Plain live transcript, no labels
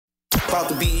About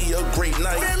to be a great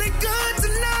night. Feeling good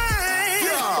tonight.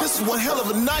 Yeah, this is one hell of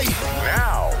a night.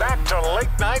 Now, back to Late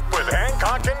Night with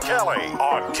Hancock and Kelley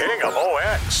on King of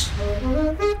OX.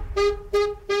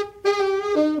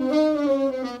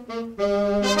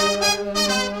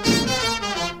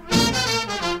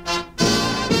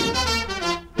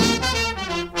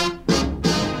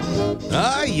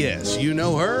 Ah, yes, you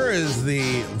know her as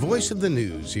the voice of the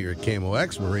news here at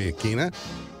KMOX, Maria Keena.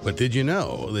 But did you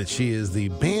know that she is the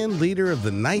band leader of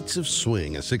the Knights of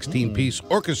Swing, a 16-piece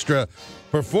orchestra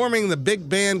performing the big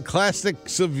band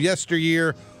classics of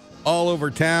yesteryear all over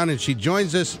town? And she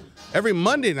joins us every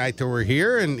Monday night that we're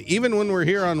here. And even when we're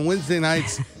here on Wednesday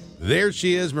nights, there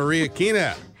she is, Maria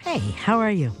Keena. Hey, how are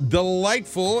you?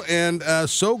 Delightful, and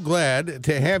so glad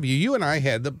to have you. You and I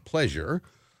had the pleasure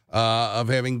of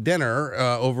having dinner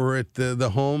over at the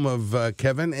home of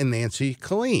Kevin and Nancy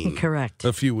Colleen. Correct.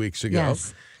 A few weeks ago.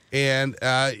 Yes. And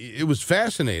it was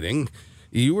fascinating.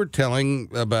 You were telling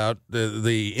about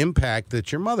the impact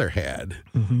that your mother had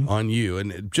on you,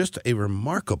 and just a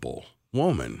remarkable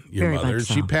woman, your Very mother. much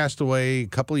so. She passed away a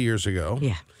couple of years ago.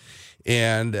 Yeah.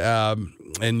 And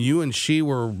you and she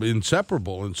were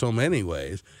inseparable in so many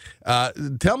ways.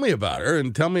 Tell me about her,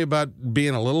 and tell me about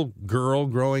being a little girl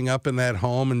growing up in that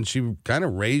home, and she kind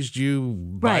of raised you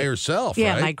by herself,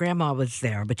 yeah, right? my grandma was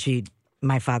there, but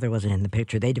my father wasn't in the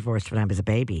picture. They divorced when I was a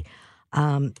baby.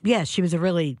 Yeah, she was a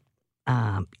really,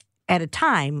 at a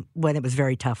time when it was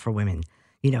very tough for women,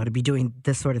 to be doing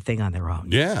this sort of thing on their own.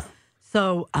 Yeah.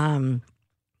 So I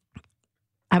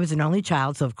was an only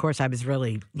child, so of course I was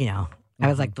really, I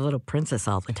was like the little princess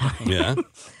all the time. Yeah.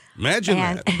 Imagine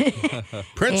that.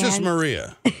 Princess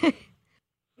Maria.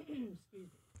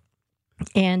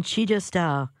 And she just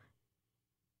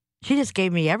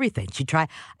gave me everything. She tried.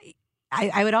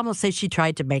 I would almost say she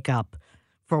tried to make up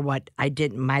for what I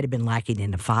might have been lacking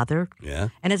in a father. Yeah.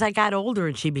 And as I got older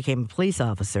and she became a police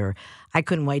officer, I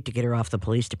couldn't wait to get her off the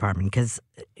police department because,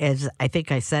 as I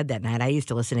think I said that night, I used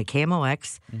to listen to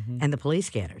KMOX and the police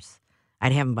scanners.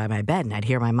 I'd have them by my bed, and I'd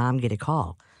hear my mom get a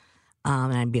call.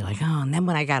 And I'd be like, oh. And then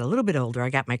when I got a little bit older, I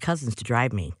got my cousins to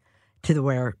drive me to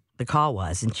where the call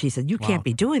was. And she said, you can't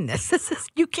be doing this.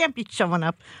 You can't be showing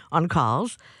up on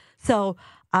calls. So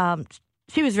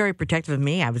she was very protective of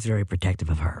me. I was very protective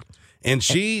of her. And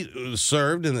she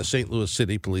served in the St. Louis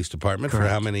City Police Department for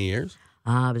how many years?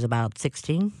 It was about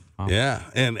 16. Oh. Yeah,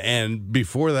 and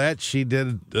before that, she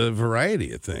did a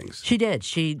variety of things. She did.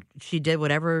 She did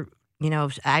whatever,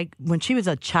 when she was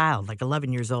a child, like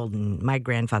 11 years old, and my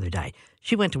grandfather died,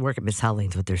 she went to work at Miss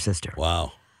Helling's with her sister.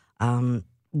 Wow.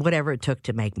 Whatever it took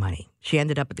to make money. She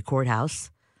ended up at the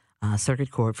courthouse, circuit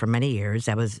court, for many years.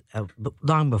 That was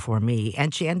long before me.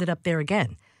 And she ended up there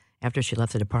again after she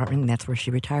left the department, and that's where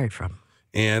she retired from.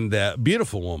 And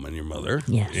beautiful woman, your mother.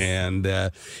 Yes.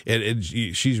 And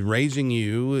she's raising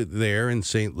you there in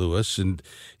St. Louis, and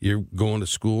you're going to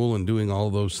school and doing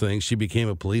all those things. She became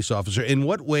a police officer. In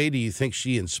what way do you think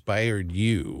she inspired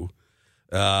you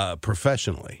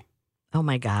professionally? Oh,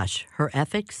 my gosh. Her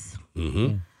ethics.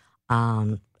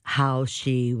 How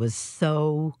she was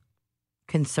so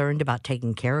concerned about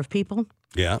taking care of people.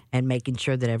 Yeah. And making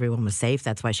sure that everyone was safe.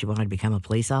 That's why she wanted to become a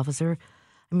police officer.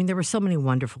 I mean, there were so many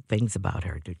wonderful things about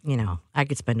her. I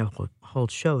could spend a whole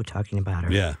show talking about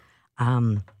her. Yeah.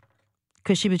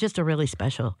 Because she was just a really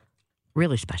special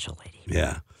lady.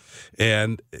 Yeah.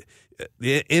 And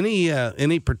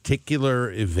any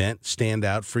particular event stand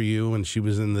out for you when she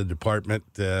was in the department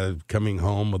coming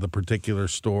home with a particular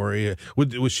story?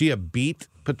 Was she a beat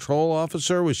patrol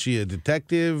officer? Was she a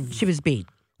detective? She was beat.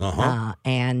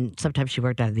 And sometimes she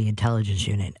worked out of the intelligence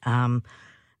unit.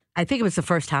 I think it was the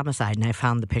first homicide, and I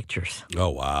found the pictures. Oh,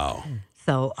 wow.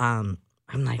 So I'm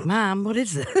like, Mom, what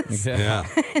is this? Yeah.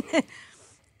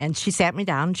 And she sat me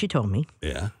down and she told me.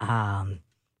 Yeah.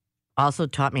 Also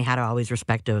taught me how to always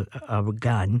respect a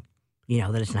gun,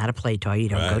 that it's not a play toy. You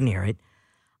don't go near it.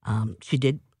 She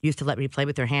used to let me play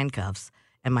with her handcuffs.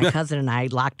 And my cousin and I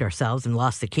locked ourselves and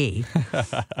lost the key.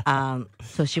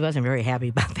 So she wasn't very happy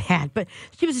about that. But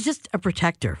she was just a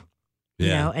protector,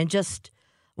 and just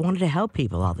wanted to help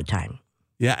people all the time.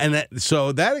 Yeah, and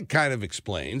that kind of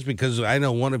explains, because I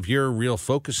know one of your real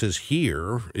focuses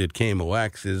here at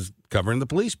KMOX is covering the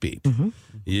police beat.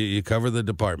 You cover the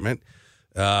department.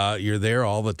 You're there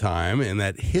all the time, and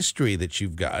that history that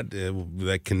you've got,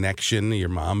 that connection, your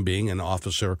mom being an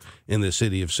officer in the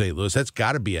city of St. Louis, that's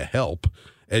got to be a help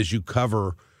as you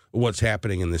cover what's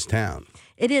happening in this town.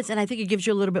 It is, and I think it gives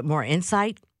you a little bit more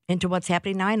insight into what's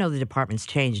happening. Now, I know the department's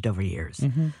changed over years,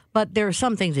 but there are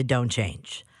some things that don't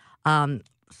change.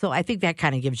 So I think that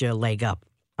kind of gives you a leg up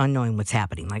on knowing what's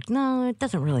happening. Like, no, it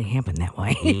doesn't really happen that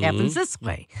way. It happens this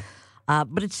way.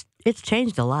 But it's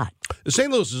changed a lot.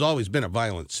 St. Louis has always been a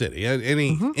violent city.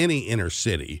 Any inner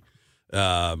city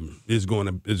is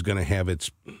going to have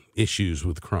its issues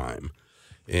with crime.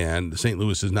 And St.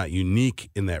 Louis is not unique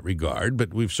in that regard,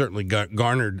 but we've certainly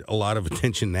garnered a lot of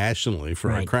attention nationally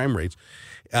for our crime rates.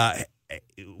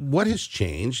 What has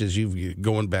changed as you've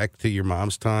going back to your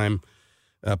mom's time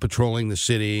patrolling the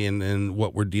city and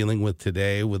what we're dealing with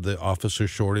today with the officer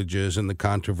shortages and the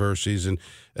controversies? And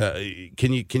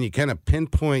can you kind of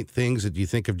pinpoint things that you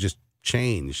think have just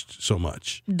changed so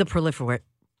much? The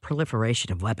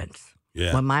proliferation of weapons.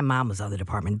 Yeah. When my mom was on the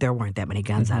department, there weren't that many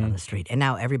guns out on the street, and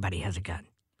now everybody has a gun.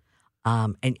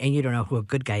 And you don't know who a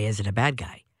good guy is and a bad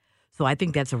guy. So I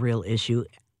think that's a real issue.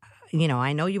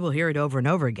 I know you will hear it over and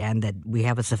over again that we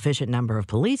have a sufficient number of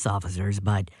police officers,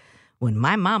 but when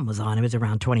my mom was on, it was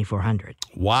around 2,400.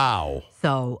 Wow.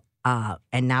 So,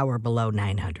 and now we're below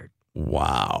 900.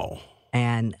 Wow.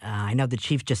 And I know the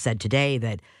chief just said today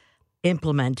that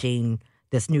implementing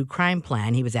this new crime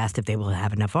plan, he was asked if they will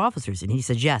have enough officers, and he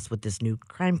says yes with this new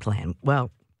crime plan.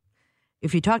 Well,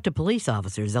 if you talk to police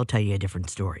officers, they'll tell you a different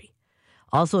story.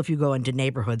 Also, if you go into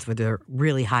neighborhoods where they're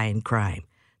really high in crime,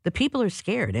 the people are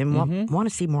scared and want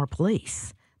to see more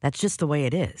police. That's just the way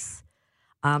it is.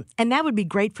 And that would be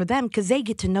great for them because they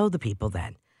get to know the people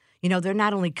then. They're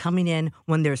not only coming in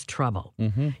when there's trouble.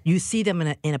 You see them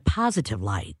in a positive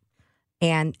light.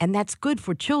 And that's good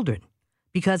for children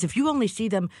because if you only see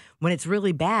them when it's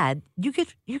really bad, you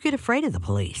get afraid of the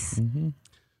police.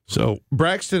 So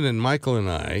Braxton and Michael and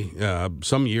I,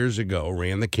 some years ago,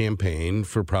 ran the campaign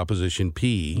for Proposition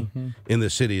P in the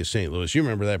city of St. Louis. You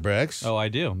remember that, Brax? Oh, I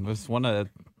do. It was one of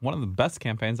the best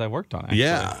campaigns I worked on, actually.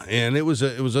 Yeah, and it was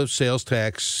a sales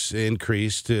tax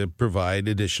increase to provide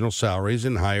additional salaries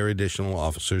and hire additional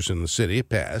officers in the city. It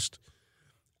passed.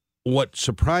 What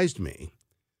surprised me,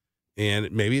 and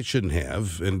maybe it shouldn't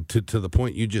have, and to the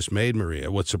point you just made,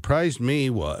 Maria, what surprised me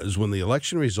was when the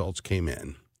election results came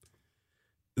in,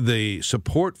 the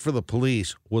support for the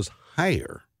police was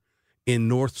higher in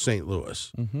North St.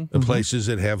 Louis, the places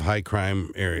that have high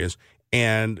crime areas,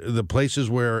 and the places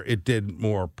where it did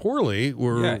more poorly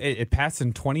were... Yeah, it passed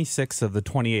in 26 of the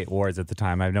 28 wards at the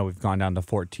time. I know we've gone down to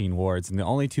 14 wards, and the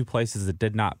only two places that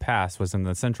did not pass was in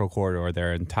the Central Corridor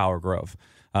there in Tower Grove.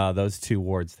 Those two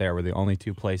wards there were the only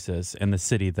two places in the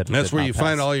city that That's where you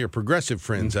find all your progressive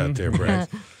friends out there, Brad.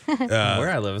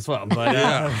 Where I live as well.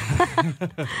 But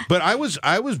but I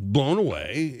was blown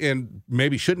away, and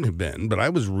maybe shouldn't have been, but I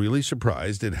was really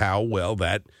surprised at how well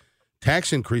that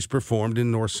tax increase performed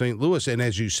in North St. Louis. And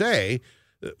as you say,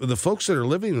 the folks that are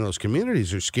living in those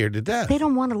communities are scared to death. They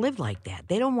don't want to live like that.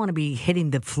 They don't want to be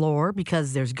hitting the floor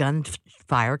because there's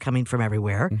gunfire coming from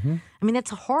everywhere. I mean,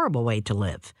 that's a horrible way to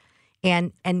live.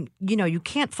 And you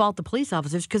can't fault the police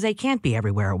officers because they can't be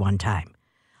everywhere at one time.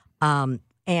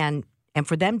 And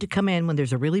for them to come in when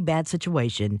there's a really bad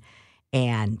situation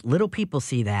and little people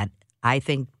see that, I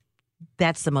think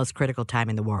that's the most critical time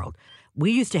in the world.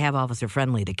 We used to have Officer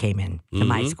Friendly that came in to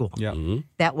my school. Yeah.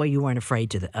 That way you weren't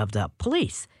afraid of the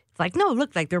police. It's like, no,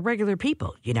 look, like they're regular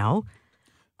people,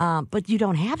 But you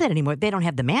don't have that anymore. They don't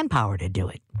have the manpower to do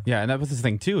it. Yeah, and that was the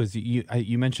thing, too, is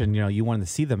you mentioned, you wanted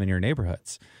to see them in your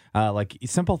neighborhoods. Like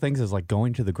simple things is like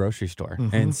going to the grocery store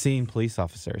and seeing police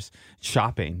officers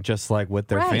shopping just like with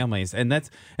their families. And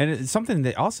it's something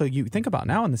that also you think about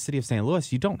now in the city of St.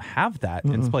 Louis. You don't have that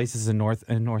in places in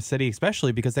North City,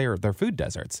 especially because they're food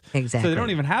deserts. Exactly. So they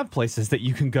don't even have places that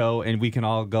you can go and we can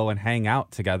all go and hang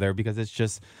out together because it's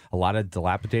just a lot of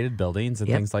dilapidated buildings and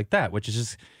things like that, which is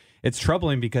just... It's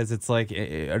troubling because it's like,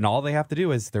 and all they have to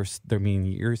do is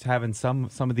you're having some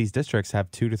of these districts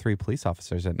have 2 to 3 police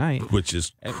officers at night, which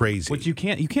is crazy. Which you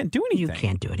can't do anything. You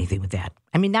can't do anything with that.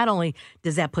 I mean, not only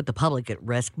does that put the public at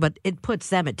risk, but it puts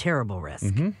them at terrible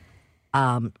risk.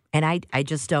 And I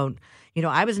just don't.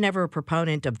 I was never a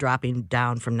proponent of dropping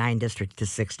down from 9 districts to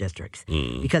 6 districts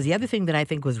because the other thing that I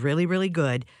think was really, really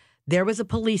good, there was a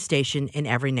police station in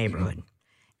every neighborhood.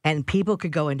 And people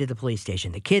could go into the police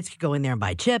station. The kids could go in there and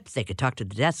buy chips. They could talk to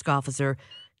the desk officer.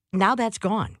 Now that's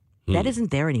gone. That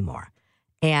isn't there anymore.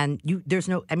 And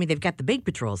they've got the big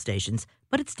patrol stations,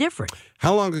 but it's different.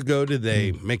 How long ago did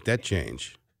they make that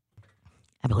change?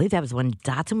 I believe that was when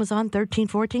Dotson was on, 13,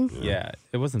 14? Yeah,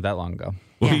 it wasn't that long ago.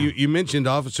 Well, you mentioned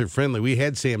Officer Friendly. We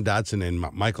had Sam Dotson, and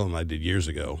Michael and I did years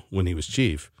ago when he was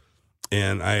chief.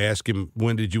 And I asked him,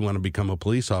 when did you want to become a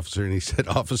police officer? And he said,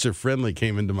 Officer Friendly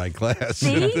came into my class.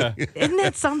 See? Isn't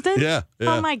that something? Yeah.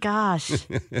 Oh, my gosh.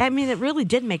 I mean, it really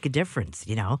did make a difference,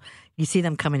 You see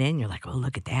them coming in, you're like, oh,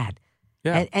 look at that.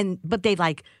 Yeah. But they,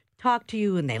 talk to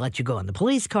you, and they let you go in the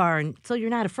police car, and so you're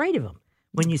not afraid of them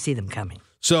when you see them coming.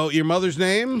 So your mother's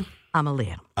name?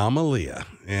 Amalia. Amalia.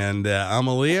 And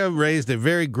Amalia raised a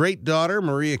very great daughter,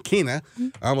 Maria Keena.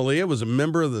 Amalia was a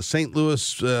member of the St.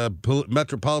 Louis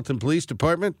Metropolitan Police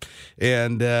Department,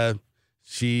 and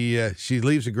she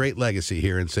leaves a great legacy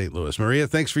here in St. Louis. Maria,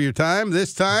 thanks for your time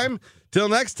this time. Till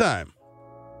next time.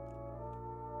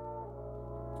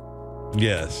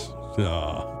 Yes.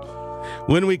 Oh.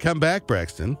 When we come back,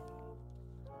 Braxton,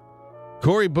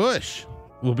 Cori Bush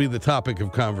will be the topic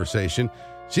of conversation.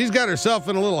 She's got herself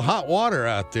in a little hot water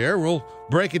out there. We'll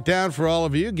break it down for all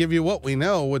of you, give you what we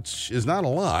know, which is not a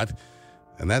lot.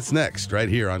 And that's next, right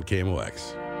here on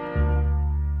KMOX.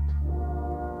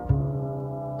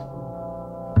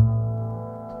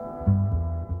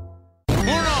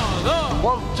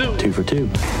 Two for two.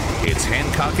 It's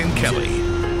Hancock and Kelley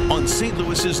on St.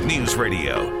 Louis's News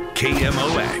Radio,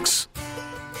 KMOX.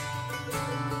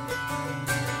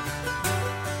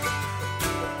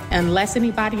 Unless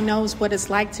anybody knows what it's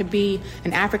like to be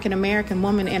an African-American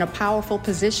woman in a powerful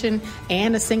position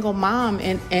and a single mom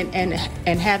and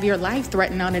have your life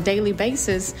threatened on a daily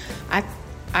basis,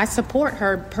 I support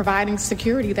her providing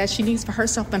security that she needs for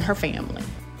herself and her family.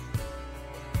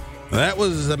 That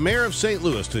was the mayor of St.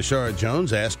 Louis, Tashara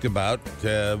Jones, asked about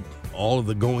all of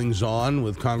the goings-on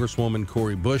with Congresswoman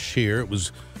Cori Bush here.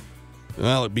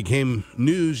 It became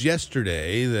news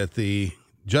yesterday that the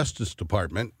Justice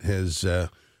Department has...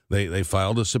 They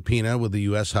filed a subpoena with the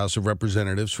U.S. House of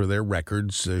Representatives for their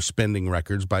records, their spending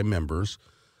records by members.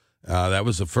 That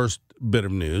was the first bit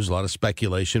of news. A lot of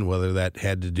speculation whether that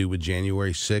had to do with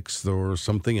January 6th or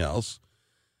something else.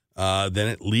 Then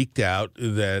it leaked out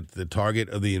that the target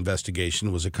of the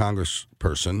investigation was a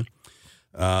congressperson,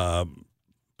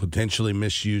 potentially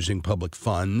misusing public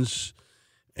funds.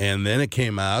 And then it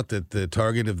came out that the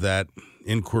target of that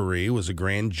inquiry was a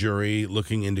grand jury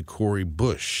looking into Cori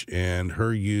Bush and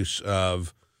her use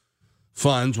of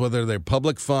funds, whether they're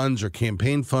public funds or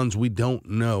campaign funds, we don't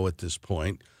know at this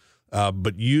point,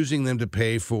 but using them to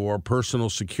pay for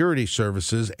personal security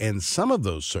services. And some of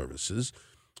those services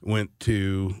went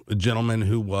to a gentleman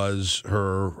who was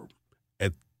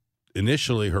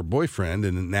initially her boyfriend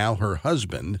and now her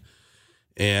husband.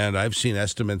 And I've seen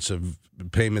estimates of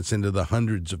payments into the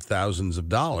hundreds of thousands of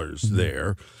dollars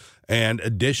there, and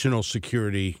additional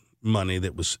security money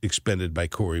that was expended by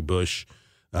Cori Bush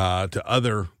to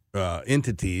other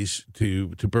entities to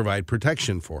provide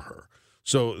protection for her.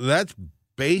 So that's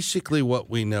basically what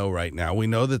we know right now. We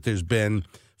know that there's been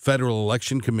Federal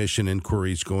Election Commission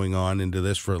inquiries going on into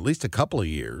this for at least a couple of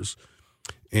years.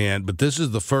 But this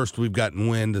is the first we've gotten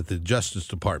wind that the Justice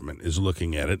Department is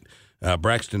looking at it.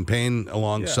 Braxton Payne,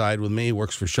 alongside with me,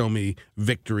 works for Show Me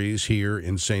Victories here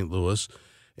in St. Louis.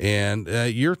 And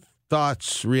your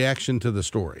thoughts, reaction to the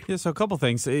story? Yeah, so a couple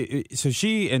things. So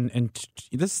she and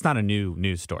this is not a new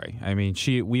news story. I mean,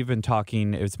 we've been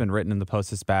talking. It's been written in the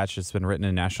Post-Dispatch. It's been written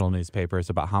in national newspapers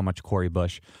about how much Cori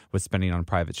Bush was spending on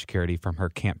private security from her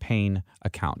campaign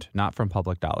account, not from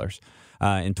public dollars.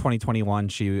 In 2021,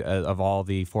 she of all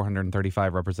the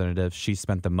 435 representatives, she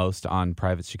spent the most on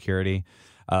private security.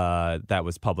 That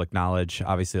was public knowledge.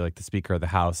 Obviously, like the Speaker of the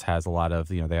House has a lot of,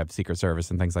 they have Secret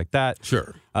Service and things like that.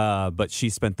 Sure. But she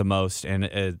spent the most.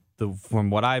 And from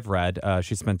what I've read,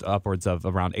 she spent upwards of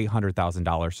around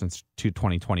 $800,000 since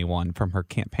 2021 from her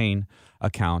campaign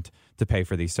account to pay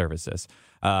for these services.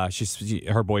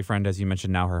 Her boyfriend, as you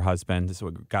mentioned, now her husband,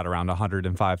 got around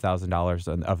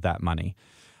 $105,000 of that money.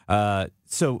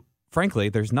 So frankly,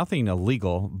 there's nothing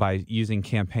illegal by using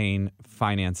campaign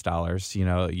finance dollars.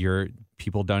 Your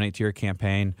people donate to your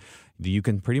campaign. You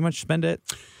can pretty much spend it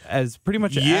as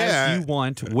you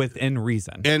want within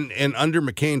reason. And under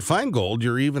McCain-Feingold,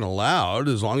 you're even allowed,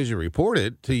 as long as you report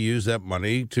it, to use that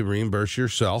money to reimburse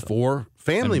yourself or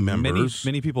family members.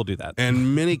 Many people do that.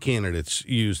 And many candidates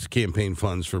used campaign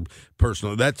funds for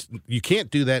personal. You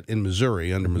can't do that in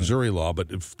Missouri under Missouri law,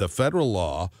 but if the federal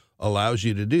law allows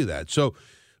you to do that. So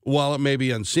while it may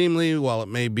be unseemly, while it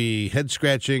may be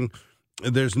head-scratching,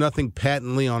 there's nothing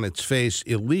patently on its face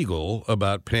illegal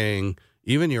about paying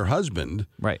even your husband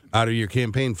out of your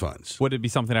campaign funds. Would it be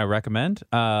something I recommend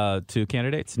to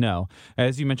candidates? No.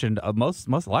 As you mentioned, a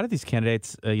lot of these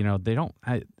candidates, they don't.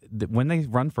 When they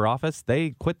run for office,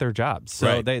 they quit their jobs,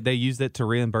 so they use it to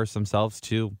reimburse themselves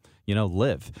to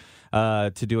live.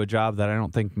 To do a job that I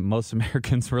don't think most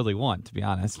Americans really want, to be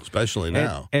honest. Especially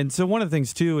now. And so one of the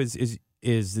things, too, is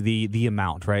is the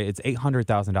amount, right? It's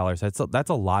 $800,000. That's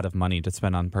a lot of money to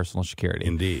spend on personal security.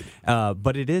 Indeed.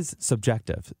 But it is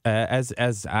subjective.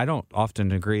 As I don't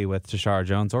often agree with Tashara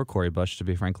Jones or Cori Bush, to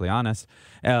be frankly honest.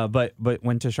 But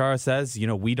when Tashara says,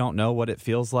 we don't know what it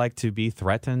feels like to be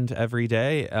threatened every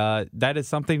day, that is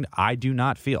something I do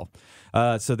not feel.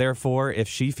 So therefore, if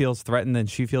she feels threatened and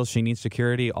she feels she needs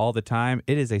security all the time,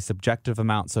 it is a subjective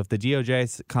amount. So if the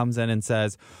DOJ comes in and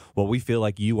says, well, we feel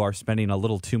like you are spending a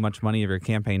little too much money of your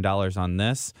campaign dollars on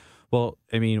this, well,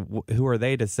 I mean, who are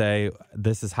they to say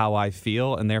this is how I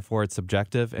feel and therefore it's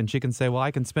subjective? And she can say, well,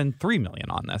 I can spend $3 million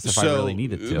on this if I really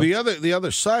needed to. The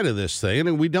other side of this thing,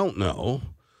 and we don't know,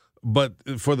 but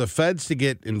for the feds to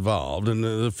get involved, and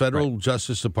the federal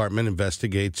Justice Department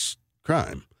investigates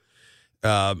crime.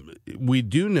 We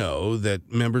do know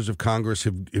that members of Congress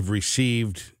have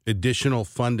received additional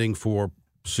funding for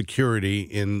security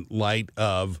in light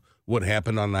of what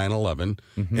happened on 9/11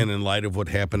 and in light of what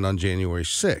happened on January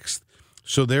 6th.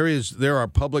 So there are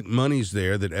public monies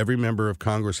there that every member of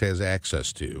Congress has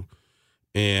access to.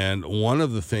 And one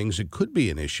of the things that could be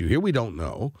an issue here, we don't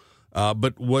know,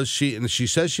 but was she, and she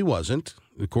says she wasn't.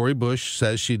 Cori Bush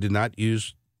says she did not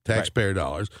use taxpayer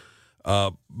dollars,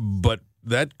 but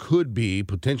that could be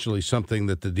potentially something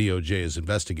that the DOJ is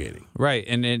investigating. Right,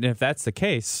 and if that's the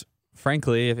case,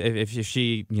 frankly, if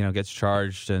she gets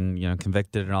charged and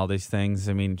convicted and all these things,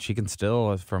 I mean, she can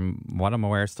still, from what I'm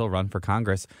aware, still run for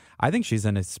Congress. I think she's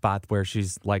in a spot where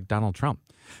she's like Donald Trump.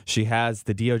 She has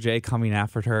the DOJ coming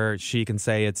after her. She can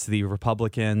say it's the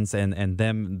Republicans and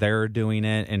they're doing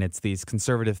it, and it's these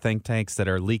conservative think tanks that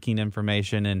are leaking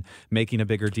information and making a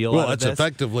bigger deal out of this. Well, that's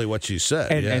effectively what she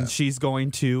said. And she's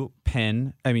going to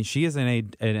pin. I mean, she is in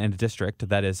a district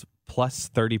that is plus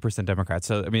 30% Democrats.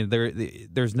 So, I mean,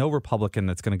 there's no Republican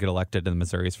that's going to get elected in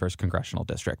Missouri's 1st congressional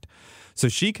district. So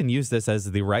she can use this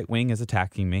as the right wing is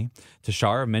attacking me.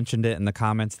 Tashara mentioned it in the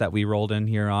comments that we rolled in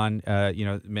here on,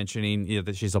 mentioning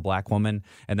that she's a black woman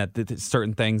and that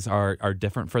certain things are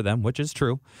different for them, which is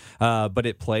true. But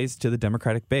it plays to the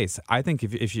Democratic base. I think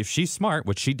if she's smart,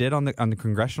 which she did on the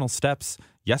congressional steps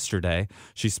yesterday,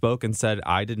 she spoke and said,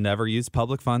 I did never use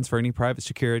public funds for any private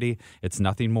security. It's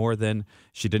nothing more than,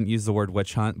 she didn't use the word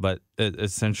witch hunt, but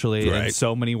essentially in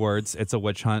so many words, it's a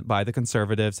witch hunt by the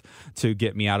conservatives to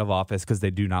get me out of office because they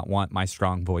do not want my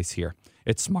strong voice here.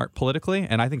 It's smart politically,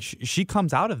 and I think she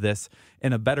comes out of this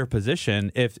in a better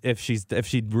position if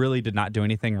she really did not do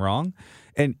anything wrong.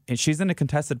 And she's in a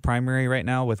contested primary right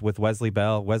now with Wesley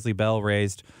Bell. Wesley Bell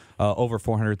raised over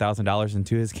 $400,000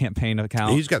 into his campaign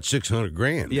account. He's got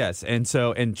 $600,000. Yes, and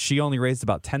she only raised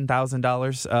about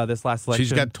 $10,000 this last election.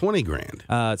 She's got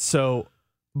 $20,000.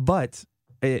 But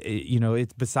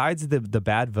it's besides the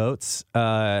bad votes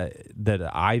that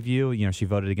I view. She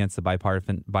voted against the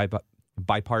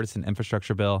bipartisan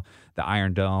infrastructure bill, the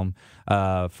Iron Dome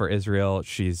for Israel.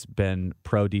 She's been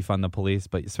pro defund the police,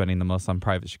 but spending the most on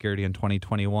private security in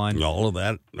 2021. All of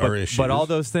that are issues. But all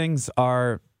those things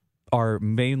are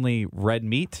mainly red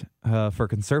meat for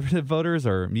conservative voters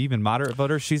or even moderate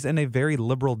voters. She's in a very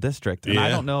liberal district, and I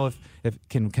don't know if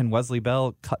can Wesley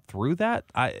Bell cut through that.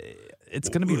 It's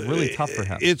going to be really tough for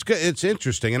him. It's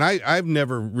interesting, and I've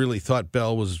never really thought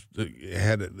Bell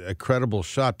had a credible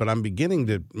shot, but I'm beginning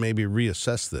to maybe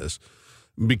reassess this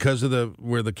because of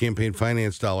where the campaign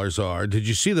finance dollars are. Did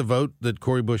you see the vote that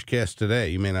Cori Bush cast today?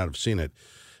 You may not have seen it.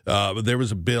 But there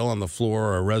was a bill on the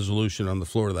floor, or a resolution on the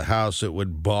floor of the House that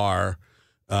would bar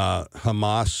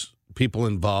Hamas people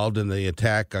involved in the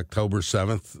attack October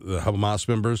 7th. The Hamas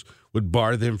members would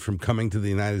bar them from coming to the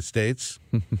United States.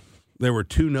 There were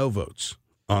 2 no votes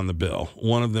on the bill.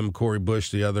 One of them, Cori Bush,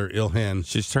 the other, Ilhan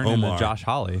She's turned Omar. into Josh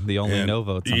Hawley, the only no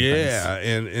votes on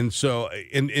things.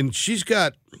 And she's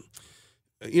got,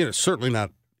 certainly not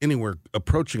anywhere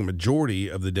approaching a majority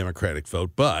of the Democratic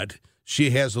vote, but she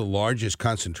has the largest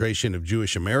concentration of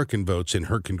Jewish American votes in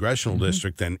her congressional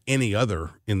district than any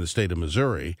other in the state of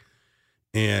Missouri.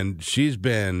 And she's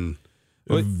been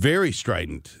very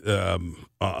strident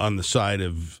on the side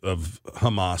of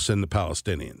Hamas and the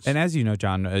Palestinians. And as you know,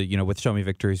 John, with Show Me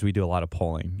Victories, we do a lot of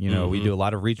polling. We do a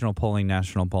lot of regional polling,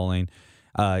 national polling.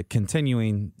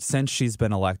 Continuing since she's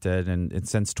been elected and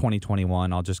since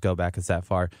 2021, I'll just go back that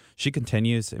far. She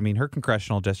continues. I mean, her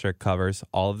congressional district covers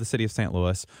all of the city of St.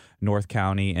 Louis, North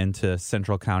County into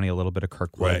Central County, a little bit of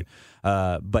Kirkwood.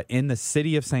 Right. But in the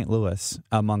city of St. Louis,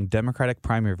 among Democratic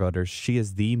primary voters, she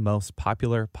is the most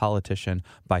popular politician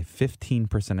by 15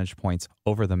 percentage points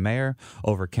over the mayor,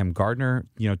 over Kim Gardner.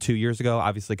 2 years ago,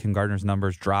 obviously Kim Gardner's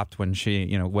numbers dropped when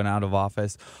she went out of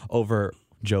office. Over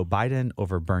Joe Biden,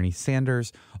 over Bernie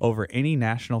Sanders, over any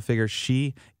national figure.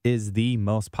 She is the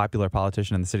most popular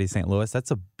politician in the city of St. Louis.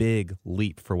 That's a big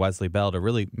leap for Wesley Bell to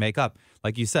really make up.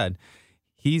 Like you said,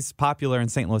 he's popular in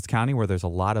St. Louis County where there's a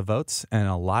lot of votes and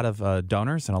a lot of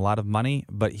donors and a lot of money,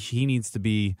 but he needs to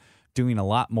be doing a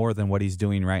lot more than what he's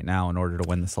doing right now in order to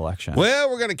win this election. Well,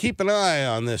 we're going to keep an eye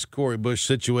on this Cori Bush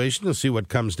situation to see what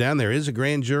comes down. There is a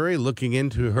grand jury looking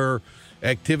into her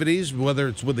activities, whether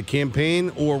it's with the campaign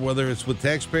or whether it's with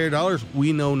taxpayer dollars.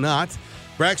 We know not.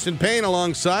 Braxton Payne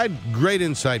alongside. Great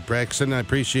insight, Braxton. I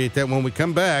appreciate that. When we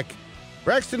come back,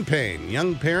 Braxton Payne,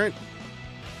 young parent,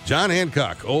 John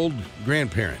Hancock, old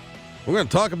grandparent. We're going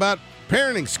to talk about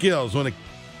parenting skills when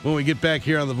we get back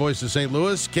here on The Voice of St.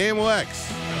 Louis,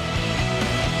 KMOX.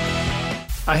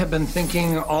 I have been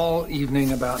thinking all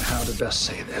evening about how to best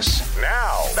say this.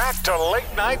 Now, back to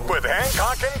Late Night with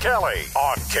Hancock and Kelley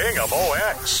on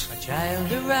KMOX. A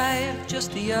child arrived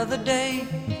just the other day.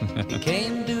 He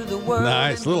came to the world.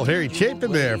 Nice little Harry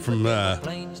Chapin there from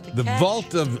the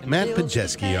vault of Matt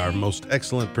Pajeski, our most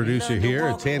excellent producer here.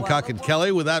 It's Hancock and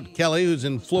Kelley without Kelly, who's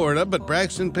in Florida, but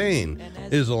Braxton Payne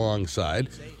is alongside.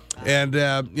 And,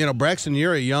 Braxton,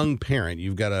 you're a young parent.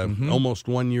 You've got a almost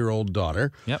 1-year-old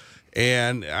daughter. Yep.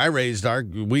 And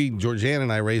Georgianne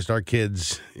and I raised our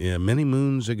kids many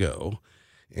moons ago,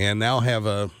 and now have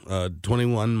a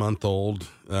 21-month-old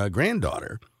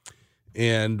granddaughter.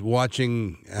 And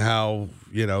watching how,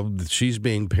 she's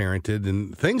being parented,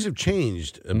 and things have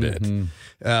changed a bit.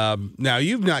 Now,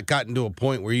 you've not gotten to a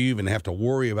point where you even have to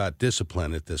worry about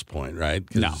discipline at this point, right?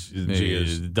 No,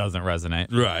 it doesn't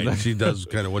resonate. Right. She does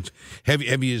kind of what. Have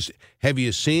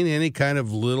you seen any kind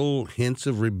of little hints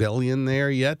of rebellion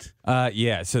there yet?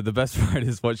 Yeah. So the best part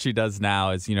is what she does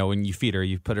now is, when you feed her,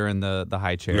 you put her in the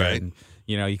high chair. Right. And,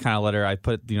 you kind of let her, I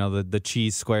put, the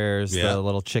cheese squares, the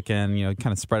little chicken,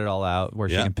 kind of spread it all out where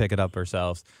she can pick it up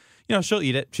herself. She'll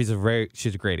eat it. She's a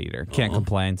great eater. Can't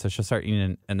complain. So she'll start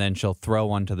eating it, and then she'll throw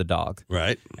one to the dog.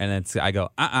 Right. And then I go,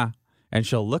 and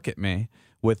she'll look at me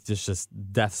with just this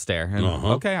death stare. And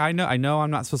okay, I know I'm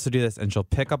not supposed to do this. And she'll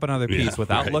pick up another piece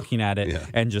without looking at it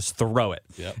and just throw it.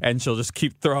 Yep. And she'll just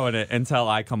keep throwing it until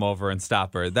I come over and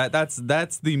stop her. That's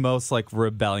the most like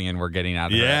rebellion we're getting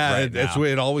out of her right that's now.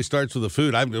 where it always starts with the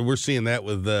food. We're seeing that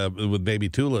with baby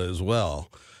Tula as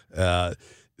well.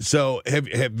 So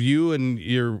have you and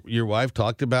your wife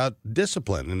talked about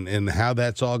discipline and how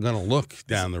that's all going to look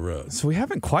down the road? So we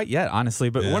haven't quite yet, honestly.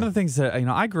 But one of the things that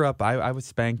I grew up, I was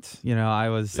spanked. I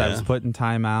was put in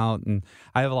timeout, and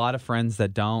I have a lot of friends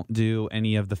that don't do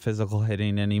any of the physical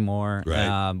hitting anymore,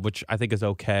 right. Which I think is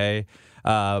okay.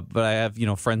 But I have,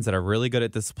 friends that are really good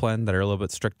at discipline, that are a little bit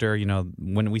stricter.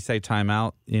 When we say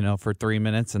timeout, for 3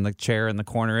 minutes in the chair in the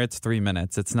corner, it's 3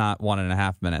 minutes. It's not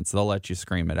 1.5 minutes. They'll let you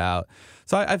scream it out.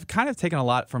 So I've kind of taken a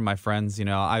lot from my friends.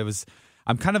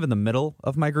 I'm kind of in the middle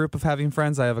of my group of having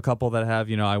friends. I have a couple that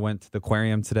have, I went to the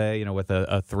aquarium today, with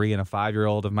a 3 and a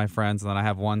 5-year-old of my friends. And then I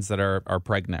have ones that are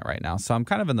pregnant right now. So I'm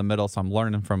kind of in the middle. So I'm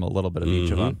learning from a little bit of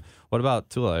each of them. What about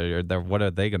Tula? What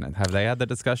are they going to, have they had the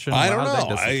discussion? I don't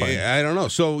know. I don't know.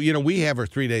 So, we have her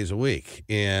 3 days a week.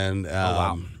 And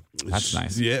wow. That's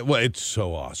nice. Yeah. Well, it's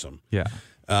so awesome. Yeah.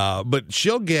 But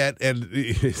she'll get, and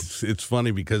it's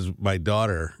funny because my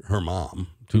daughter, her mom,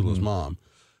 Tula's mom,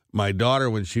 my daughter,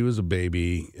 when she was a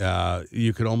baby,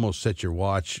 you could almost set your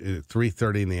watch at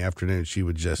 3:30 in the afternoon. She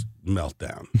would just melt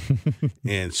down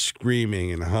and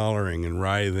screaming and hollering and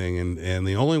writhing. And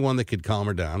the only one that could calm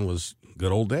her down was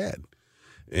good old Dad.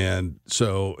 And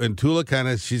so, and Tula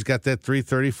she's got that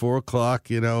 3:30, 4 o'clock,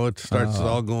 it starts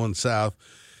all going south.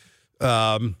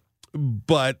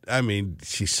 But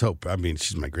she's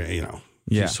my grand,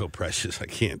 she's so precious. I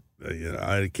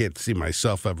can't see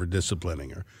myself ever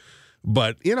disciplining her.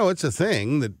 But, it's a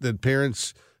thing that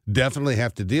parents definitely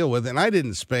have to deal with. And I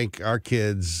didn't spank our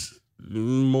kids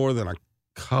more than a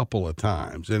couple of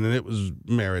times, and it was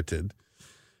merited.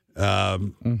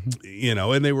 And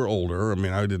they were older.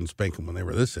 I didn't spank them when they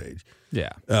were this age.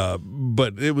 Yeah.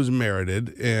 But it was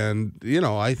merited. And,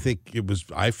 I think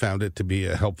I found it to be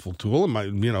a helpful tool.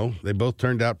 And they both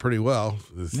turned out pretty well.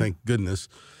 Thank goodness.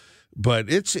 But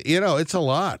it's a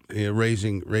lot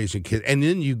raising kids. And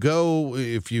then you go,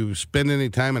 if you spend any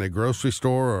time in a grocery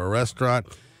store or a restaurant,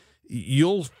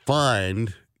 you'll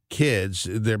find kids,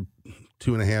 they're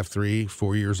 2.5, 3,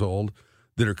 4 years old,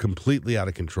 that are completely out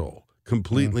of control,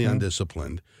 completely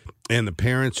undisciplined. And the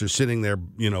parents are sitting there,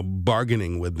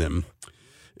 bargaining with them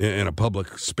in a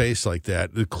public space like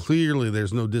that. Clearly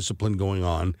there's no discipline going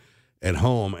on at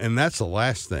home. And that's the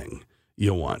last thing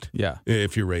you want. Yeah.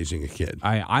 If you're raising a kid.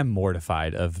 I'm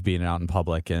mortified of being out in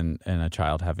public and my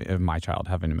child having a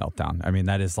meltdown.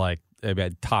 That is like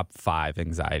top 5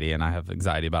 anxiety, and I have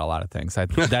anxiety about a lot of things.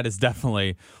 That is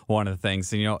definitely one of the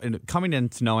things. And, and coming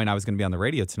into knowing I was going to be on the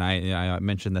radio tonight, I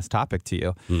mentioned this topic to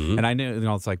you, and I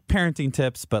knew, it's like parenting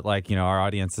tips, but like, our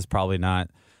audience is probably not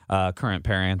current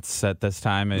parents at this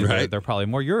time. Right. They're probably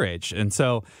more your age, and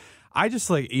so I just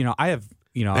like, I have.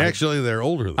 Actually, they're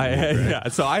older than me. Right? Yeah,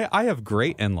 so I have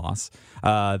great in-laws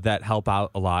that help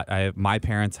out a lot. My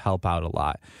parents help out a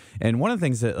lot, and one of the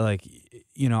things that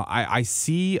I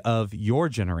see of your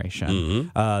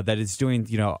generation that is doing,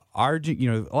 a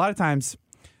lot of times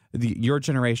your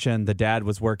generation, the dad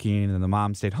was working and the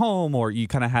mom stayed home, or you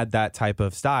kind of had that type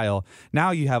of style.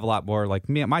 Now you have a lot more like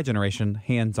my generation,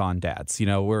 hands-on dads.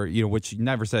 Which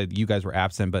never said you guys were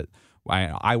absent, but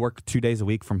I work 2 days a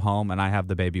week from home, and I have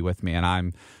the baby with me, and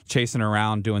I'm chasing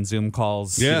around doing Zoom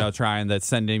calls, trying to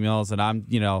send emails, and I'm,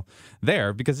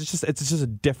 there because it's just a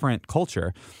different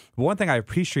culture. One thing I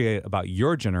appreciate about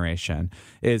your generation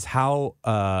is how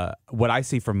what I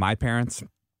see from my parents,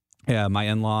 my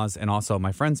in-laws, and also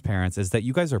my friends' parents is that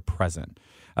you guys are present.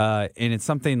 And it's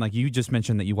something like you just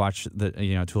mentioned that you watch the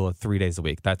Tula 3 days a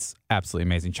week. That's absolutely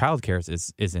amazing.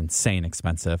 Childcare is insane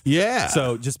expensive. Yeah.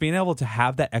 So just being able to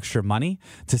have that extra money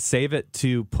to save it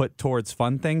to put towards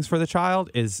fun things for the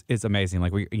child is amazing.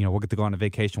 Like we'll get to go on a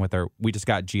vacation with her. We just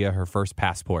got Gia her first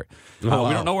passport. Wow.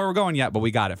 We don't know where we're going yet, but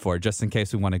we got it for her just in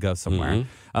case we want to go somewhere.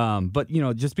 But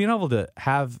just being able to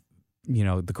have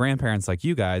the grandparents like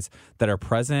you guys that are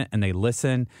present and they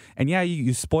listen, and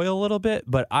you spoil a little bit,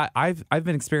 but I've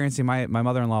been experiencing my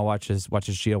mother-in-law watches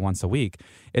Gia once a week,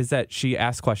 is that she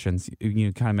asks questions.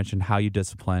 You kind of mentioned how you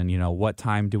discipline, what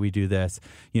time do we do this,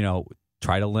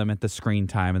 try to limit the screen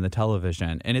time and the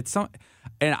television, and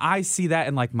and I see that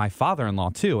in like my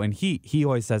father-in-law too, and he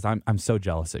always says I'm so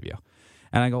jealous of you.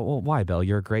 And I go, well, why, Bill?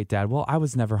 You're a great dad. Well, I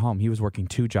was never home. He was working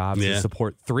 2 jobs to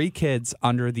support 3 kids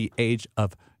under the age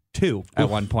of 2 at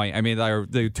one point. I mean, they were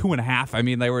 2.5. I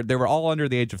mean, they were all under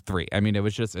the age of 3. I mean, it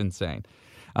was just insane.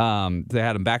 They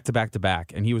had him back to back to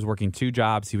back, and he was working 2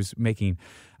 jobs. He was making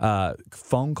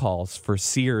phone calls for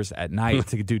Sears at night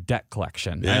to do debt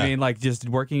collection. I mean, like just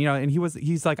working, and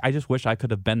he's like, I just wish I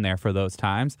could have been there for those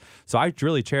times. So I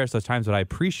really cherish those times, but I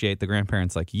appreciate the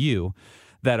grandparents like you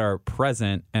that are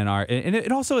present and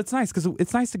it's nice because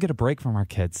it's nice to get a break from our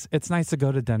kids. It's nice to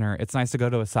go to dinner. It's nice to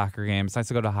go to a soccer game. It's nice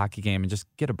to go to a hockey game and just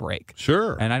get a break.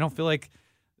 Sure. And I don't feel like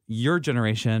your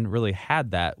generation really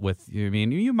had that with you. I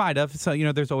mean, you might have. So,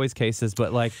 there's always cases,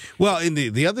 but like. Well, and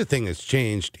the other thing that's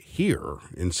changed here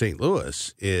in St.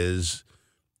 Louis is,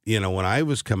 when I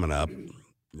was coming up,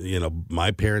 my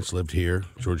parents lived here.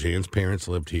 Georgianne's parents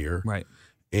lived here. Right.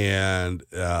 And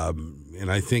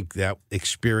I think that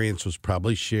experience was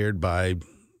probably shared by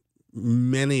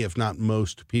many, if not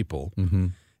most, people. Mm-hmm.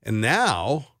 And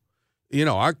now,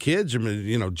 our kids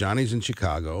are, Johnny's in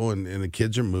Chicago, and the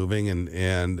kids are moving,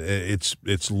 and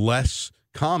it's less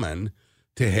common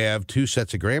to have 2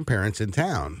 sets of grandparents in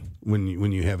town when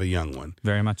you have a young one.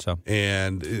 Very much so.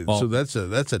 And so that's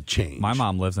a change. My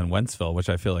mom lives in Wentzville, which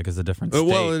I feel like is a different state.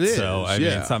 Well, it is. So, I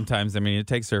mean, sometimes, it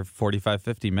takes her 45,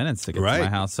 50 minutes to get to my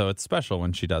house. So it's special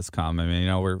when she does come. I mean,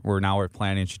 we're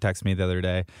planning. She texted me the other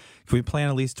day. Can we plan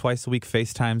at least twice a week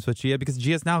FaceTimes with Gia? Because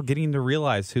Gia's now getting to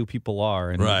realize who people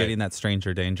are and getting that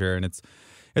stranger danger. And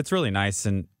it's really nice.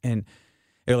 And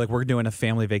like we're doing a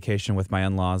family vacation with my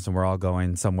in-laws, and we're all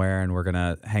going somewhere, and we're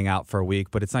gonna hang out for a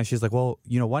week. But it's nice. She's like, well,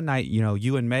 one night,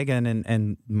 you and Megan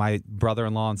and my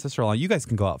brother-in-law and sister-in-law, you guys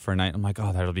can go out for a night. I'm like,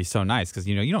 oh, that'll be so nice because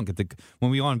you don't get to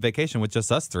when we go on vacation with just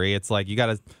us 3. It's like you got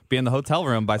to be in the hotel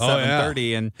room by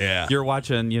 7:30, and you're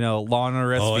watching Law and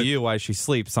Order SVU while she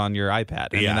sleeps on your iPad.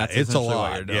 I mean, that's it's a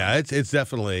lot. Yeah, it's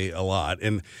definitely a lot.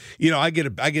 And I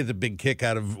get the big kick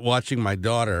out of watching my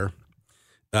daughter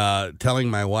telling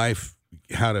my wife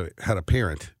how to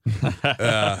parent, which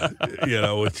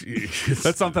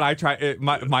that's something I try.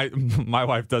 My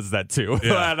wife does that too,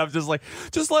 and I'm just like,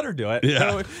 just let her do it.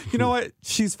 Yeah. You know what?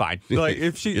 She's fine. Like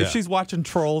if she's watching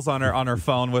Trolls on her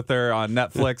phone with her on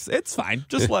Netflix, it's fine.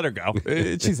 Just let her go.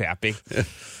 She's happy.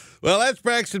 Well, that's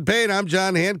Braxton Payne. I'm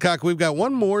John Hancock. We've got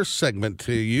one more segment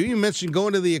to you. You mentioned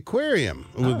going to the aquarium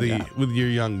with your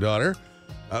young daughter.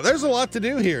 There's a lot to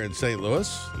do here in St. Louis,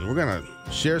 and we're going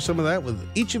to share some of that with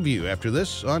each of you after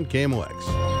this on KMOX.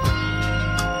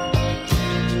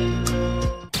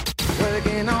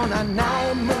 Working on a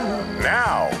night moon.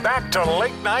 Now, back to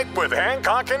Late Night with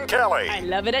Hancock and Kelley. I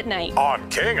love it at night. On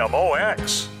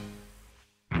KMOX.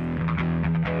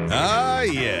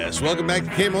 Yes. Welcome back to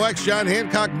KMOX. John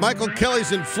Hancock. Michael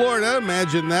Kelly's in Florida.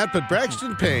 Imagine that. But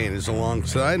Braxton Payne is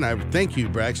alongside, and I thank you,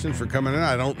 Braxton, for coming in.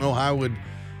 I don't know how I would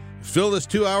fill this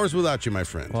 2 hours without you, my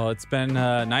friend. Well, it's been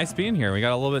nice being here. We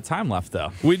got a little bit of time left,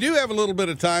 though. We do have a little bit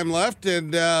of time left,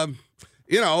 and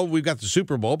we've got the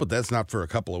Super Bowl, but that's not for a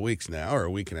couple of weeks now, or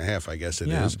a week and a half, I guess it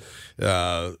is.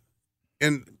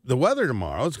 And the weather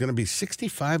tomorrow is going to be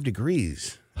 65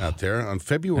 degrees out there on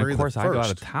February the 1st. Of course, I go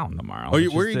out of town tomorrow. Oh,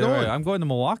 where are you going? I'm going to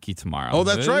Milwaukee tomorrow. Oh,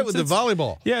 that's right, with the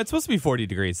volleyball. Yeah, it's supposed to be 40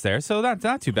 degrees there, so that's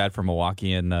not too bad for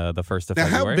Milwaukee in the 1st of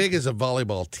February. Now, how big is a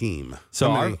volleyball team?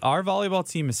 So our volleyball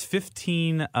team is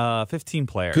 15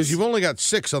 players. Because you've only got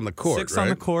 6 on the court, Six on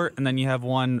the court, and then you have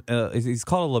one, he's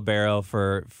called a libero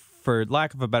for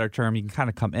lack of a better term. He can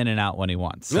kind of come in and out when he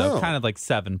wants. So kind of like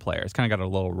 7 players. Kind of got a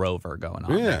little rover going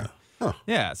on there. Huh.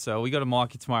 Yeah, so we go to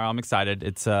Milwaukee tomorrow. I'm excited.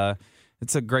 It's a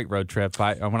great road trip.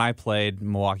 When I played,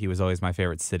 Milwaukee was always my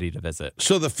favorite city to visit.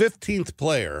 So the 15th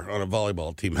player on a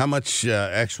volleyball team, how much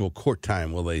actual court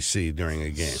time will they see during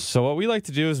a game? So what we like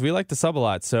to do is we like to sub a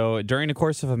lot. So during the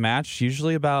course of a match,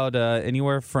 usually about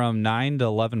anywhere from 9 to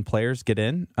 11 players get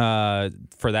in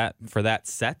for that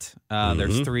set.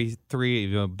 There's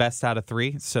three best out of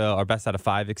 3, or best out of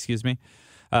 5, excuse me.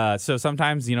 So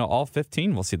sometimes, all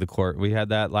 15 will see the court. We had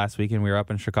that last weekend. We were up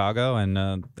in Chicago,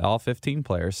 and all 15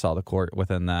 players saw the court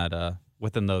within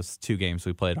those 2 games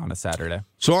we played on a Saturday.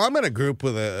 So I'm in a group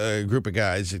with a group of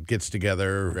guys that gets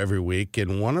together every week,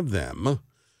 and one of them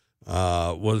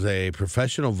was a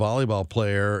professional volleyball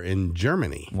player in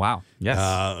Germany. Wow,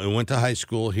 yes. Went to high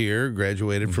school here,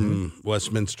 graduated from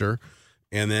Westminster,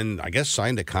 and then I guess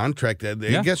signed a contract. I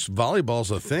guess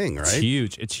volleyball's a thing, right? It's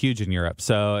huge. It's huge in Europe.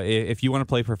 So if you want to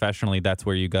play professionally, that's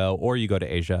where you go, or you go to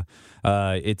Asia.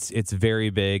 It's very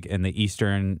big in the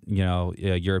Eastern,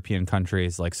 European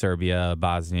countries like Serbia,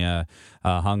 Bosnia,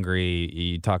 Hungary.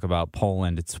 You talk about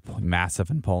Poland. It's massive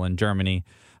in Poland, Germany.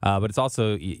 But it's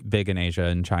also big in Asia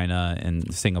and China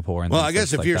and Singapore. And I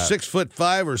guess if you're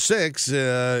 6'5" or 6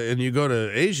 and you go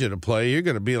to Asia to play, you're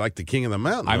going to be like the king of the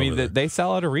mountain. I mean, they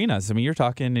sell out arenas. I mean, you're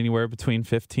talking anywhere between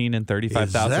 15 and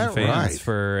 35,000 fans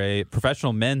for a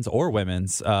professional men's or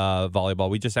women's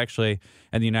volleyball. We just actually,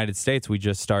 in the United States, we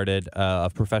just started a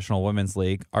professional women's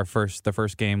league. The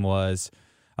first game was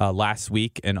last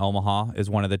week in Omaha is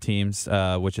one of the teams,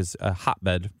 which is a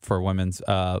hotbed for women's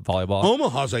volleyball.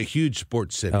 Omaha's a huge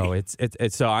sports city. Oh,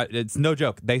 it's no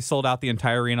joke. They sold out the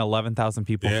entire arena, 11,000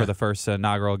 people for the first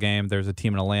inaugural game. There's a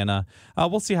team in Atlanta.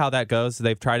 We'll see how that goes.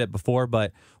 They've tried it before,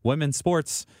 but women's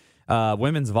sports.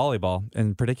 Women's volleyball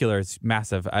in particular is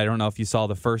massive. I don't know if you saw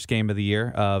the first game of the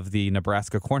year of the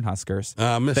Nebraska Cornhuskers.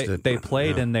 Missed it. They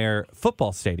played in their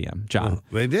football stadium, John.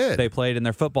 They did. They played in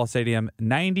their football stadium.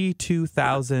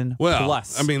 92,000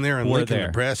 plus. I mean, they're in Lincoln,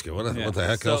 Nebraska. What the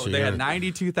heck else? So they had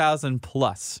 92,000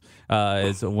 plus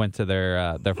went to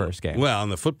their first game. Well,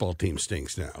 and the football team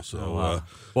stinks now. So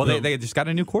they just got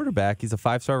a new quarterback. He's a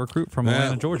 5-star recruit from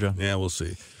Atlanta, Georgia. Yeah, we'll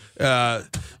see. The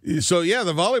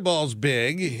volleyball's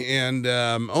big, and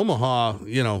Omaha,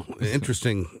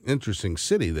 interesting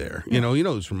city there. You know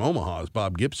who's from Omaha is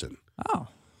Bob Gibson. Oh.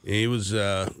 He was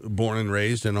born and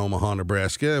raised in Omaha,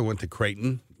 Nebraska. Went to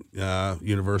Creighton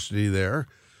University there,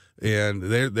 and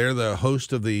they're the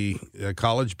host of the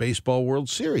College Baseball World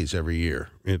Series every year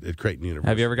at Creighton University.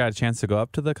 Have you ever got a chance to go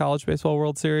up to the College Baseball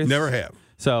World Series? Never have.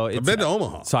 So I've been to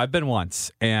Omaha. So I've been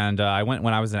once, and I went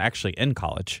when I was actually in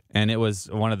college, and it was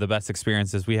one of the best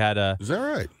experiences. We had Is that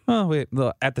right?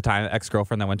 Well, at the time,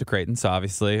 ex-girlfriend that went to Creighton, so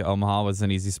obviously Omaha was an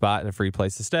easy spot and a free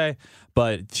place to stay.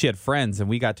 But she had friends, and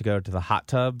we got to go to the hot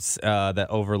tubs that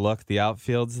overlook the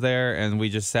outfields there, and we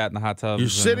just sat in the hot tubs. You're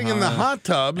sitting in the hot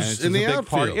tubs in the outfield.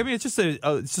 Party. I mean, it's just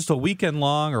a weekend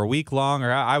long or a week long,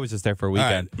 or I was just there for a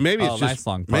weekend. Right. Maybe it's nice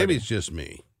long party. Maybe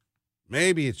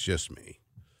it's just me.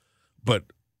 But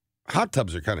hot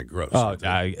tubs are kind of gross. No.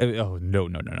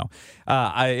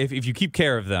 If you keep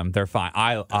care of them, they're fine.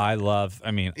 I love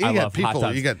hot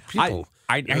tubs. You got people.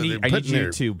 I need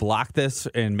you to block this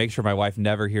and make sure my wife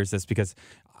never hears this, because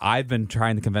I've been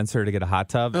trying to convince her to get a hot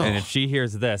tub, and if she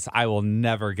hears this, I will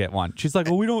never get one. She's like,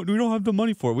 "Well, we don't have the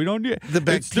money for it. We don't do it. The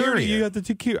bacteria. It's dirty. You have to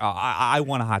take care." I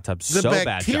want a hot tub so bad. The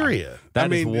bacteria.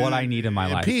 That is what I need in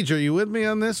my life. Paige, are you with me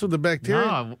on this with the bacteria?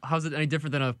 No, how's it any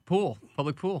different than a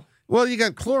public pool? Well, you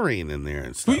got chlorine in there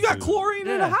and stuff. Well, you got chlorine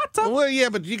in a hot tub? Well, yeah,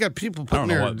 but you got people putting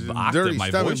their dirty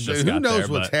stuff. Who knows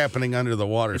what's happening under the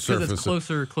water surface? It's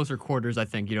closer quarters. I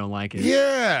think you don't like it.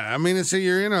 Yeah, I mean,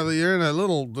 you're in a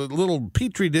little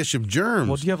petri dish of germs.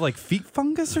 Well, do you have like feet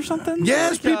fungus or something?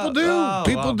 Yes, people do.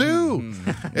 People do,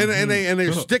 and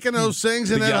they're sticking those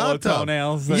things in that hot tub.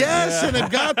 Toenails. Yes, and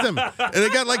they've got them, and they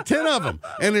got like 10 of them,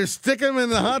 and they're sticking them in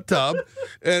the hot tub,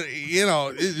 and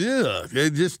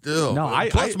it just. No,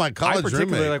 plus my college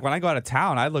particularly roommate. like when I go out of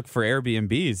town, I look for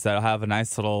Airbnbs that'll have a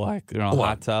nice little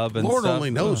hot tub and Lord stuff. only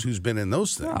knows who's been in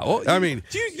those things. Yeah, well, I mean,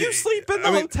 you sleep in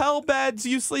the hotel beds,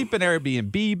 you sleep in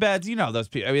Airbnb beds. You know those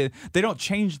people. I mean, they don't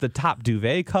change the top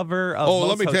duvet cover of most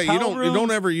let me tell you, rooms.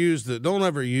 don't ever use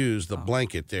the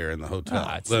blanket there in the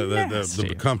hotel,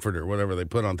 the comforter, whatever they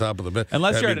put on top of the bed.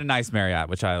 Unless you're at a nice Marriott,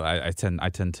 which I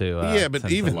tend to.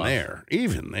 But even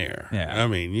there, yeah. I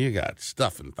mean, you got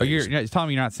stuff and Oh, things. you're telling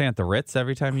me you're not staying at the Ritz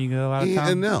every time you go out of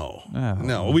town?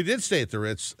 No. We did stay at the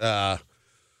Ritz.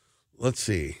 Let's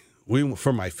see.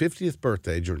 For my 50th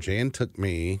birthday, Georgianne took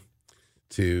me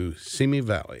to Simi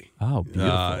Valley. Oh,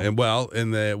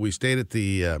 beautiful. We stayed at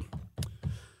the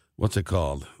what's it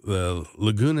called? The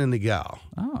Laguna Niguel.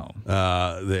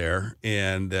 Oh, there,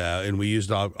 and we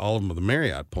used all of them, the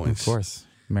Marriott points. Of course,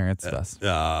 Marriott's best.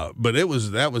 But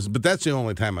that's the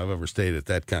only time I've ever stayed at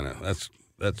that kind of.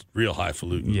 That's real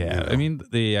highfalutin. Yeah, you know? I mean,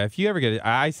 if you ever get it,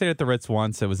 I stayed at the Ritz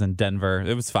once. It was in Denver.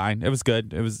 It was fine. It was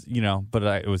good. It was, but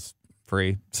it was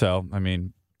free. So, I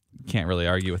mean, can't really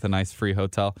argue with a nice free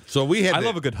hotel. So I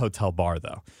love a good hotel bar,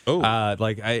 though. Oh,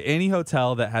 any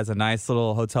hotel that has a nice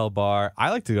little hotel bar.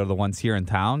 I like to go to the ones here in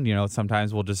town.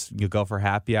 Sometimes you go for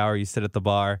happy hour. You sit at the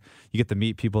bar. You get to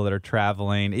meet people that are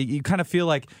traveling. You kind of feel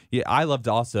like I love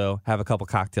to also have a couple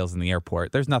cocktails in the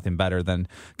airport. There's nothing better than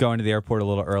going to the airport a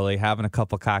little early, having a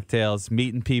couple cocktails,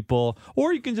 meeting people,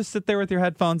 or you can just sit there with your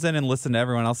headphones in and listen to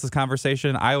everyone else's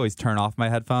conversation. I always turn off my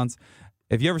headphones.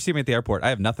 If you ever see me at the airport, I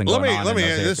have nothing going on.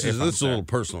 This is a little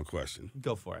personal question.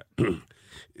 Go for it.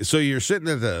 So you're sitting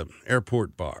at the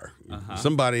airport bar,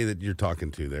 somebody that you're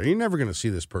talking to there. You're never going to see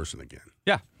this person again.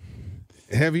 Yeah.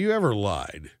 Have you ever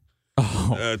lied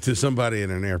to somebody in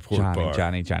an airport bar?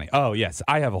 Johnny. Oh, yes.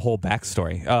 I have a whole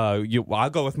backstory. I'll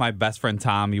go with my best friend,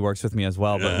 Tom. He works with me as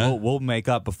well, but we'll make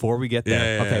up before we get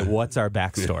there. Okay, what's our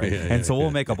backstory? So we'll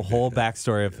make up a whole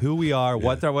backstory of who we are,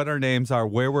 what our names are,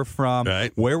 where we're from,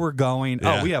 where we're going.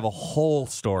 Yeah. Oh, we have a whole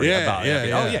story about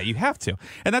it. Oh, yeah, you have to.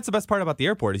 And that's the best part about the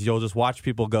airport is you'll just watch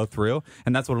people go through,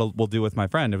 and that's what we'll do with my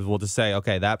friend. Is we'll just say,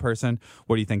 okay, that person,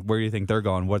 what do you think? Where do you think they're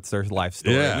going? What's their life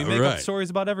story? Yeah, we make up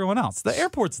stories about everyone else. The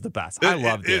airport's the best. I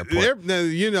love the airport.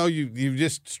 You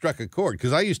just struck a chord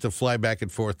because I used to fly back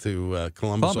and forth to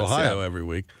Columbus, Ohio every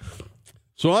week.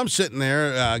 So I'm sitting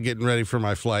there getting ready for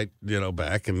my flight,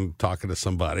 back and talking to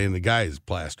somebody, and the guy is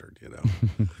plastered, And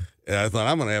I thought,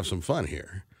 I'm going to have some fun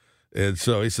here. And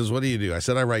so he says, what do you do? I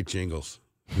said, I write jingles.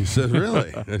 He said,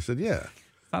 really? I said, yeah.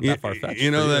 It's not that far-fetched.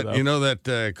 You know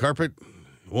that carpet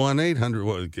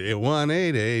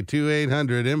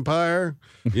 1-800-1-888-2800 Empire?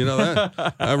 You know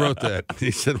that? I wrote that.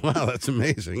 He said, wow, that's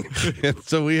amazing. And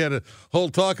so we had a whole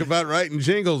talk about writing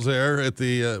jingles there at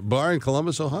the bar in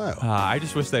Columbus, Ohio. I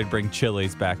just wish they'd bring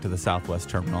Chili's back to the Southwest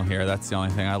Terminal here. That's the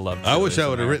only thing I love. I wish I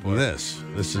would have written this.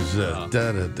 This is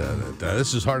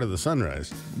This is Heart of the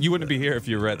Sunrise. You wouldn't be here if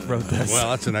you wrote this. Well,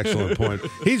 that's an excellent point.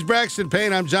 He's Braxton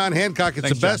Payne. I'm John Hancock. It's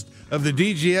Thanks, the best of the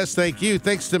DGS. Thank you.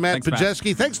 Thanks to Matt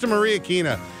Pajeski. Thanks to Maria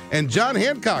Keena and John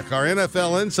Hancock, our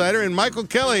NFL insider, and Michael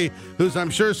Kelley, who's I'm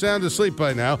sure sound asleep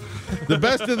by now. The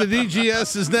best of the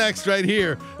DGS is next right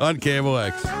here on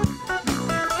KMOX.